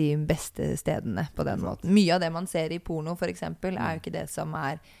de beste stedene på den måten. Mye av det man ser I porno for eksempel, jo ikke det som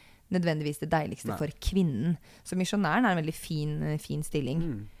nødvendigvis det deiligste for kvinnen. Så misjonæren en veldig fin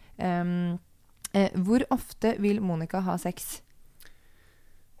stilling. Hvor ofte vil Monica ha sex?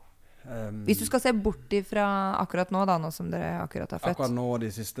 Hvis du skal se bort fra akkurat nå da, nå som dere akkurat har født. Akkurat nå,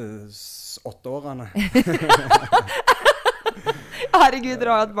 de siste 8 årene. Herregud, dere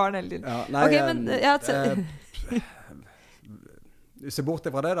har hatt barn hele tiden. Ja, nei, Ok, men se bort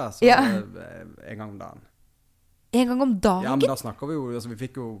fra det da, så en gang om dagen. En gang om dagen? Ja, men da snakker vi jo, altså vi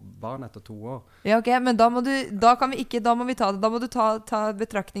fikk jo barn etter 2 år. Ja, ok, men da må vi ta det. Da må du ta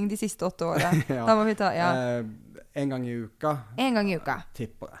betraktning de siste 8 årene. Ja. Da må vi ta, En gang i uka. En gang i uka.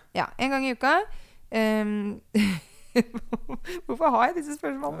 Tipper jeg. Ja, en gang i uka. Hvorfor har jeg disse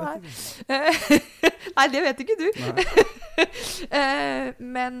spørsmålene her? Nei, det vet ikke du.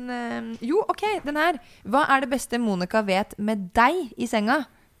 Men jo, ok, den her. Hva er det beste Monica vet med deg i senga?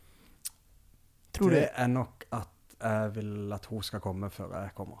 Tror du? Det er nok at jeg vil at hun skal komme før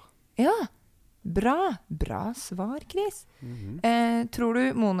jeg kommer. Ja, bra svar, Chris. Tror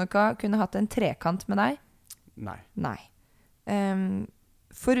du Monica kunne hatt en trekant med deg? Nei.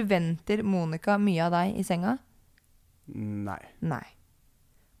 Forventer Monica mye av deg i senga? Nei.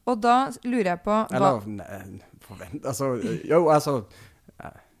 Og da lurer jeg på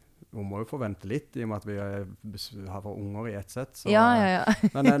hun må jo forvente litt i og med at vi har unger i ett sett. Så, ja.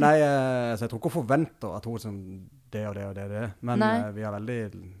 Men nei, så jeg tror ikke hun forventer at hun som det og det og det. Men vi har veldig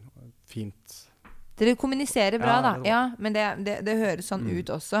fint. Dere kommuniserer bra da. Det ja, men det høres sånn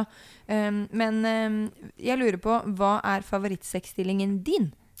ut også. Men jeg lurer på, hva er favorittsexstillingen din?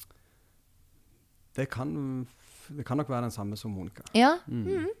 Det kan nok være den samme som Monica. Ja,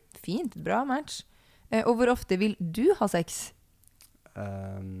 fint, bra match. Og hvor ofte vil du ha sex?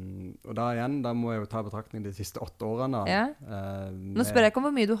 Og da må jeg jo ta betraktning de siste 8 årene. Ja. Nå spør jeg ikke om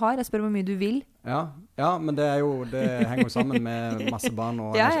hvor mye du har, jeg spør hvor mye du vil. Ja, men det henger jo sammen med masse barn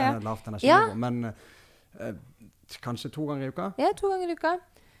og lavt energi. Ja. Men kanskje 2 ganger i uka? Ja, 2 ganger i uka.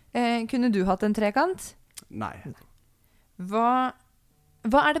 Kunne du hatt en trekant? Nei. Hva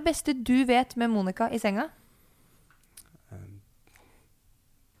er det beste du vet med Monica i senga?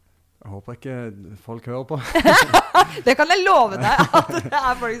 Jeg håper ikke folk hører på. Det kan jeg love deg at det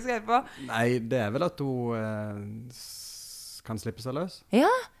er folk som hører på. Nei, det er vel at hun kan slippe seg løs. Ja,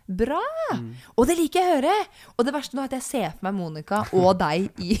 bra! Og det liker jeg å høre. Og det verste nå er at jeg ser for meg Monica og deg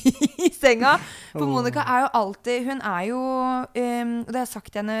i senga. For Monica er jo alltid, hun er jo, og det har jeg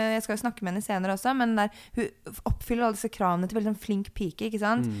sagt henne, jeg skal jo snakke med henne senere også, men hun oppfyller alle disse kravene til veldig sånn flink pike, ikke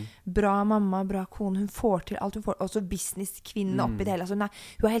sant? Bra mamma, bra kone, hun får til alt hun får, også businesskvinne oppi det hele. Altså,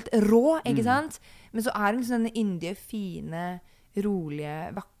 hun er helt rå, ikke sant? Men så er hun sånn denne yndige, fine, rolige,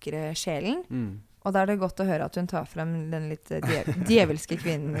 vakre sjelen. Og da er det godt å høre at hun tar frem den litt djevelske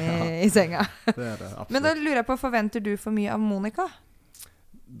kvinnen i senga. Det er det, absolutt. Men da lurer jeg på, forventer du for mye av Monica?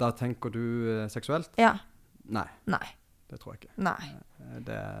 Da tenker du seksuelt? Ja. Nei. Det tror jeg ikke. Nei.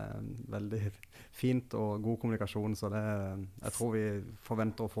 Det er veldig fint og god kommunikasjon, så jeg tror vi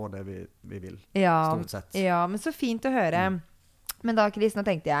forventer å få det vi vil, stort sett. Ja, men så fint å høre. Men da, Chris, nå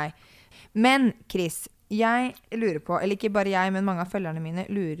tenkte jeg. Men, Chris, jeg lurer på, eller ikke bare jeg, men mange av følgerne mine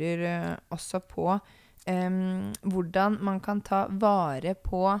lurer også på hvordan man kan ta vare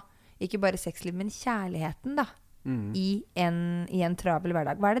på, ikke bare sexliv, men kjærligheten da, i en travel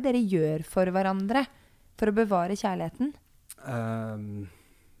hverdag. Hva er det dere gjør for hverandre for å bevare kjærligheten?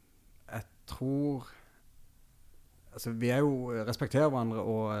 Jeg tror altså, vi respekterer hverandre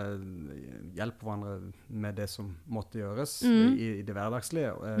og hjelper hverandre med det som måtte gjøres i det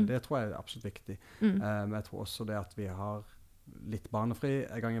hverdagslige. Det tror jeg er absolutt viktig. Men jeg tror også det at vi har litt barnefri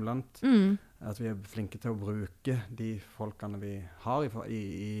en gang iblant. At vi er flinke til å bruke de folkene vi har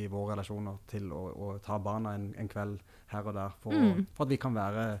i våre relasjoner til å ta barna en kveld her og der for at vi kan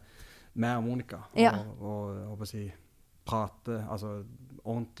være mer Monica og prate altså,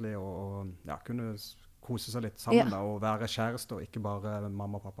 ordentlig og kunne kose seg litt sammen da, og være kjærester, ikke bare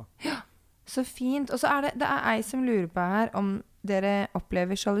mamma og pappa. Ja, så fint. Og så det er jeg som lurer på her om dere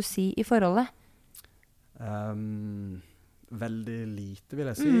opplever sjalusi i forholdet. Veldig lite, vil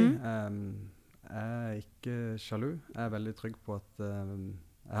jeg si. Jeg er ikke sjalu. Jeg er veldig trygg på at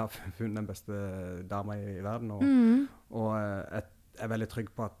jeg har funnet den beste dama i verden, og jeg er veldig trygg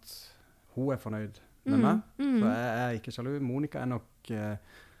på at hun er fornøyd med meg. Så jeg er ikke sjalu. Monica er nok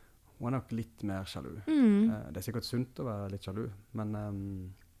hun er nok litt mer sjalu. Det er sikkert sunt å være litt sjalu, men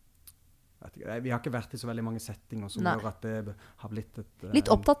vi har ikke vært i så veldig mange settinger som gjør at det har blitt et... litt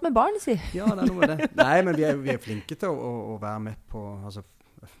opptatt med barn, si. Ja, det er noe med det. Nei, men vi er flinke til å være med på, altså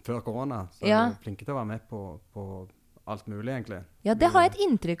før korona, så er vi flinke til å være med på alt mulig, egentlig. Ja, det har jeg et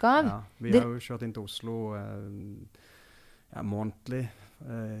inntrykk av. Ja, vi har jo kjørt inn til Oslo månedlig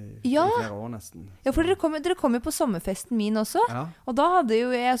i flere år nesten. Ja, for dere kom jo på sommerfesten min også, og da hadde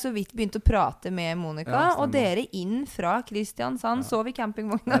jo jeg så vidt begynt å prate med Monica, og dere inn fra Kristiansand sov i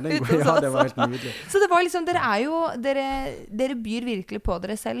campingvogna ute hos oss. Ja, det var helt nydelig. Så det var liksom, dere byr virkelig på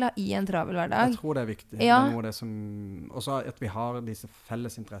dere selv da, i en travel hverdag. Jeg tror det er viktig. Det er noe av det som, også at vi har disse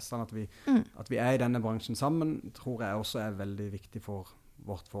felles interessene, at vi er i denne bransjen sammen, tror jeg også er veldig viktig for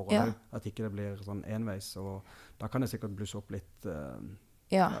vårt forhold, at ikke det blir sånn enveis, og da kan det sikkert blusse opp litt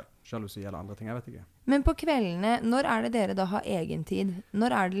sjalusi eller andre ting, jeg vet ikke. Men på kveldene, når er det dere da har egen tid?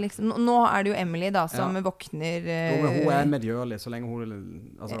 Når er det liksom, nå er det jo Emily da, som våkner... Hun er medgjørlig, så lenge hun...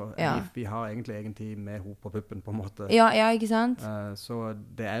 Altså, vi har egentlig egen tid med hun på puppen, på en måte. Ja, ikke sant? Så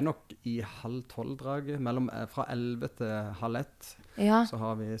det er nok i 11:30-draget, fra 11 til 11:30, så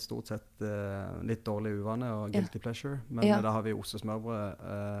har vi stort sett litt dårlig uvane og guilty pleasure, men da har vi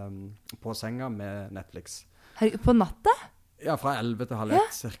ostesmørbrød på senga med Netflix. På natta? Ja, fra 11 til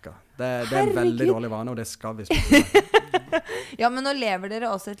 11:30 cirka. Det er en veldig dårlig vane, og det skal vi spille. Ja, men nå lever dere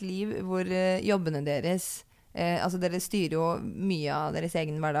også et liv hvor jobbene deres, altså dere styrer jo mye av deres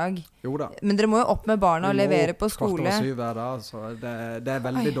egen hverdag. Jo da. Men dere må jo opp med barna og levere på skole. 6:15 hver dag, så det er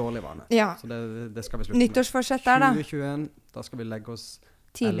veldig dårlig vane. Ja. Så det skal vi slutte med. Nyttårsforsett der da? 2021, da skal vi legge oss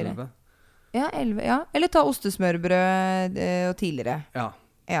tidligere. 11. Ja, 11, ja. Eller ta ostesmørbrød og tidligere. Ja.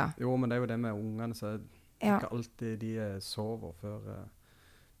 Jo, men det er jo det med ungene, så ikke alltid de sover før...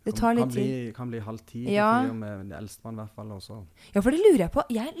 Det tar litt tid. Kan bli 9:30, med eldstemann i hvert fall også. Ja, for det lurer jeg på.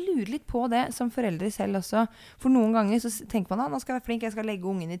 Jeg lurer litt på det som foreldre selv også. For noen ganger så tenker man, nå skal jeg være flink, jeg skal legge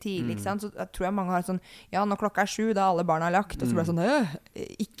ungene tidlig, ikke sant? Så jeg tror jeg mange har sånn, når klokka 7, da alle barna har lagt, og så blir det sånn,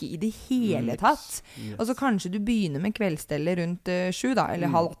 ikke i det hele tatt. Yes. Og så kanskje du begynner med kveldsstellet rundt 7 da,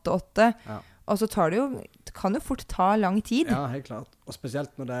 eller 7:30-8. Og så det kan jo fort ta lang tid. Ja, helt klart. Og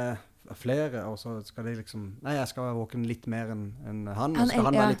spesielt når det flere, og så skal de liksom jeg skal være våken litt mer enn han, og skal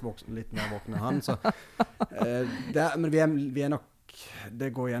han være litt mer våken enn han, så men vi er nok, det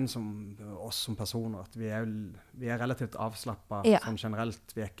går igjen som oss som personer, at vi er relativt avslappet sånn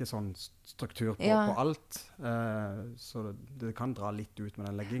generelt, vi er ikke sånn struktur på alt, så det kan dra litt ut med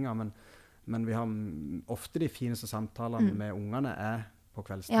den leggingen, men vi har ofte de fineste samtalene med ungene på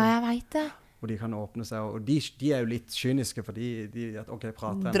kveldstid. Ja, jeg vet det. Og de kan åpne seg, og de er jo litt kyniske, fordi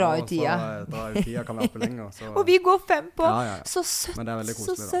prater dra ut tida. Dra ut tida, kan være oppe lenger. Så. Og vi går 5 på! Så søtt! Men det er veldig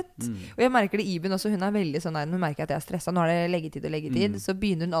koselig, så søtt! Og jeg merker det Iben også, hun er veldig sånn, hun merker at jeg er stresset, nå har det leggetid, så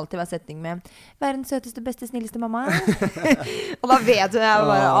begynner hun alltid hver setning med verdens søteste, beste, snilleste mamma. Og da vet hun, jeg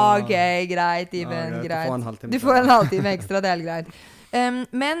bare, ok, greit, Iben, greit. Du får en halvtime ekstra, det er helt greit.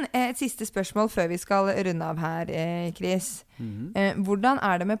 Men et siste spørsmål før vi skal runde av her, Chris. Hvordan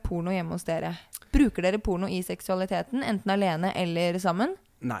er det med porno hjemme hos dere? Bruker dere porno i seksualiteten, enten alene eller sammen?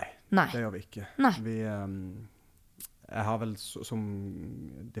 Nei. Det gjør vi ikke. Jeg har vel, som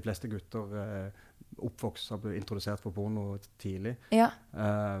de fleste gutter, oppvokst og ble introdusert for porno tidlig.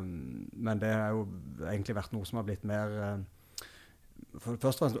 Men det har jo egentlig vært noe som har blitt mer først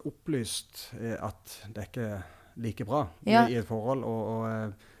og fremst opplyst at det er ikke like bra i et forhold, og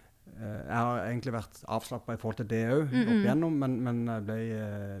jeg har egentlig vært avslappet i forhold til det også, opp igjennom, men jeg ble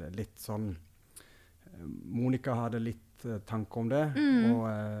litt sånn Monica hadde litt tanke om det,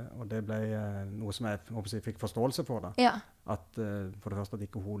 og det ble noe som jeg fikk forståelse for da. At for det første at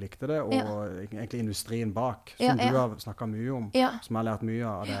ikke hun likte det, og egentlig industrien bak, som du har snakket mye om, som jeg har lært mye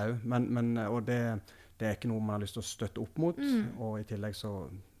av det også, og det er ikke noe man har lyst til å støtte opp mot, og i tillegg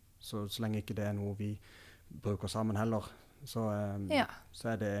så lenge ikke det er noe vi bruker sammen heller, så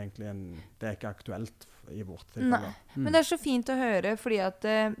er det egentlig det er ikke aktuelt i vårt tilfelle. Men det er så fint å høre, fordi at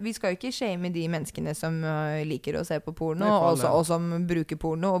vi skal jo ikke shame de menneskene som liker å se på porno, og som bruker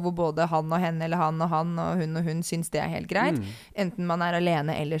porno, og hvor både han og henne, eller han og hun synes det er helt greit, enten man er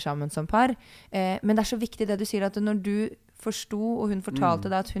alene eller sammen som par. Men det er så viktig det du sier, at når du forstod, og hun fortalte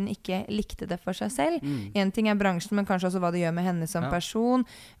deg at hun ikke likte det for seg selv. En ting er bransjen, men kanskje også hva det gjør med henne som person,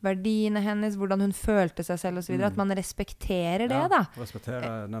 verdiene hennes, hvordan hun følte seg selv og så videre, at man respekterer det da.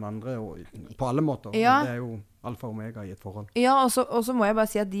 Respekterer den andre på alle måter. Det er jo alfa og omega i et forhold. Ja, og så må jeg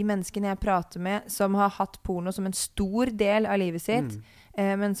bare si at de menneskene jeg prater med, som har hatt porno som en stor del av livet sitt,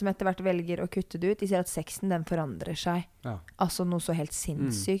 men som etter hvert velger å kutte det ut, de sier at sexen den forandrer seg. Altså noe så helt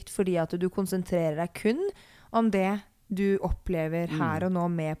sinnssykt, fordi at du konsentrerer deg kun om det du opplever her og nå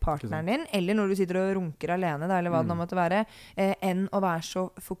med partneren din, eller når du sitter og runker alene, da, eller hva det nå måtte være, enn å være så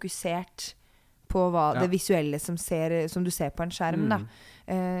fokusert på det visuelle som du ser på en skjerm. Da.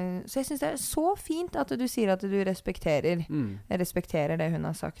 Så jeg synes det er så fint at du sier at du respekterer det hun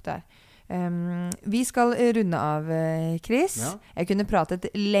har sagt der. Vi skal runde av, Chris. Ja. Jeg kunne pratet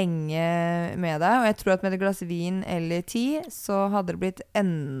lenge med deg, og jeg tror at med et glass vin eller 10, så hadde det blitt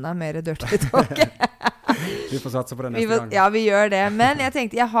enda mer dirty talk. Vi får satse på det neste gang. Ja, vi gjør det. Men jeg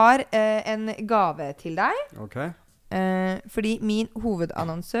tenkte, jeg har en gave til deg. Ok. Fordi min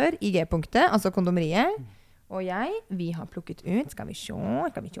hovedannonsør i G-punktet, altså kondomeriet, og jeg, vi har plukket ut. Skal vi se.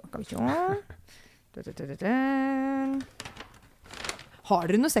 Har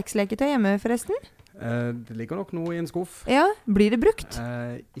dere noe sexleketøy hjemme forresten? Det ligger nok noe i en skuff. Ja, blir det brukt?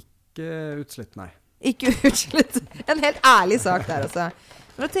 Ikke utslitt, nei. Ikke utslitt. En helt ærlig sak der, altså.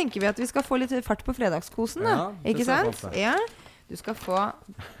 Nå tenker vi at vi skal få litt fart på fredagskosen, da. Ja, det ikke ser jeg sant? for meg. Ja, du skal få...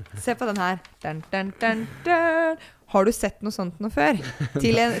 Se på den her. Dun, dun, dun, dun. Har du sett noe sånt noe før?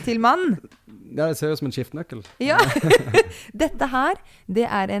 Til mann? Ja, det ser ut som en skiftnøkkel. Ja. Dette her, det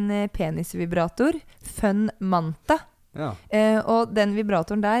er en penisvibrator. Fun Manta. Ja. Og den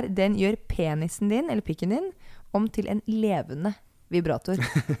vibratoren der, den gjør penisen din, eller pikken din, om til en levende vibrator.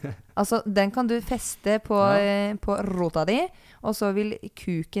 Altså, den kan du feste på rota di, og så vil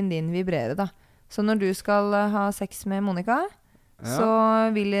kuken din vibrere, da. Så når du skal ha sex med Monica, så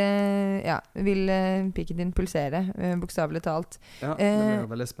vil pikken din pulsere, bokstavelig talt. Ja, det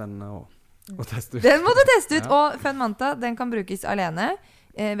blir veldig spennende å teste ut. Den må du teste ut! Og Fun Manta, den kan brukes alene.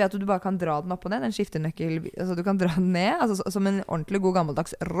 Ved at du bare kan dra den opp og ned. Den skifter nøkkel, altså du kan dra den ned, altså som en ordentlig god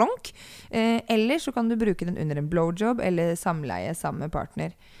gammeldags ronk. Eller så kan du bruke den under en blowjob eller samleie sammen med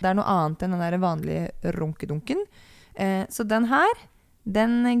partner. Det er noe annet enn den der vanlige runkedunken. Så den her,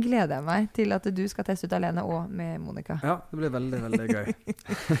 den gleder jeg meg til at du skal teste ut alene og med Monica. Ja, det blir veldig, veldig gøy.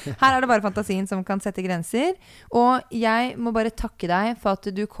 Her er det bare fantasien som kan sette grenser. Og jeg må bare takke deg for at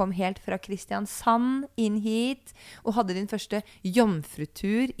du kom helt fra Kristiansand inn hit og hadde din første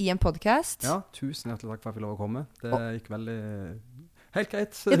jomfrutur i en podcast. Ja, tusen hjertelig takk for at jeg fikk lov å komme. Det gikk veldig... Helt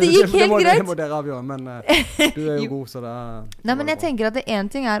greit. Ja, det gikk helt greit. Det må dere avgjøre, men du er jo god, så det er... Nei, men jeg tenker at det en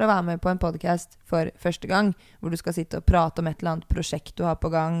ting er å være med på en podcast for første gang, hvor du skal sitte og prate om et eller annet prosjekt du har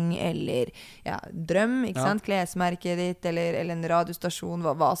på gang, eller drøm, ikke sant? Klesmerket ditt, eller en radiostasjon,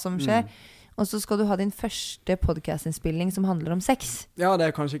 hva som skjer. Og så skal du ha din første podcast-innspilling som handler om sex. Ja, det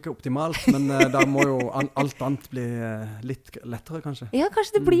er kanskje ikke optimalt, men da må jo alt annet bli litt lettere, kanskje. Ja,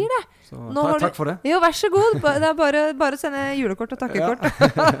 kanskje det blir det. Så takk for det. Jo, vær så god. Det er bare å sende julekort og takkekort.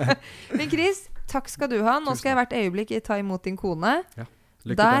 Ja. Men Chris, takk skal du ha. Nå skal jeg hvert øyeblikk ta imot din kone. Ja,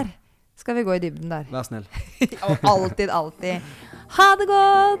 lykke til. Der skal vi gå i dybden der. Vær snill. Og alltid. Ha det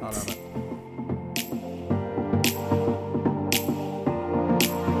godt! Ha det.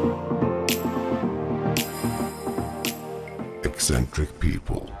 Eccentric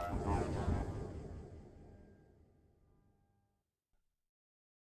people.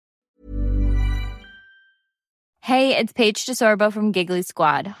 Hey, it's Paige DeSorbo from Giggly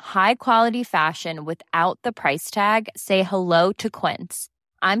Squad. High quality fashion without the price tag. Say hello to Quince.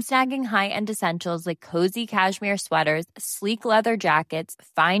 I'm snagging high-end essentials like cozy cashmere sweaters, sleek leather jackets,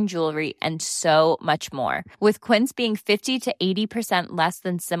 fine jewelry, and so much more. With Quince being 50 to 80% less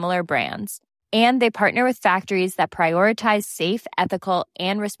than similar brands. And they partner with factories that prioritize safe, ethical,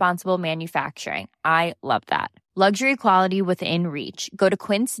 and responsible manufacturing. I love that. Luxury quality within reach. Go to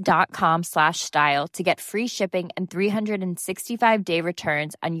quince.com/style to get free shipping and 365-day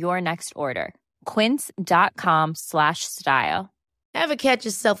returns on your next order. Quince.com/style. Ever catch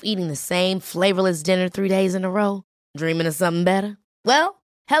yourself eating the same flavorless dinner 3 days in a row? Dreaming of something better? Well,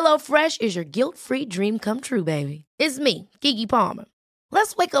 HelloFresh is your guilt-free dream come true, baby. It's me, Keke Palmer.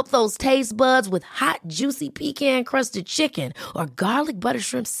 Let's wake up those taste buds with hot, juicy pecan-crusted chicken or garlic butter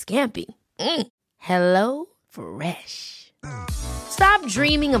shrimp scampi. Hello Fresh. Stop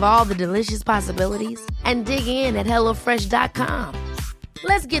dreaming of all the delicious possibilities and dig in at HelloFresh.com.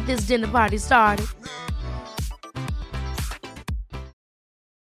 Let's get this dinner party started.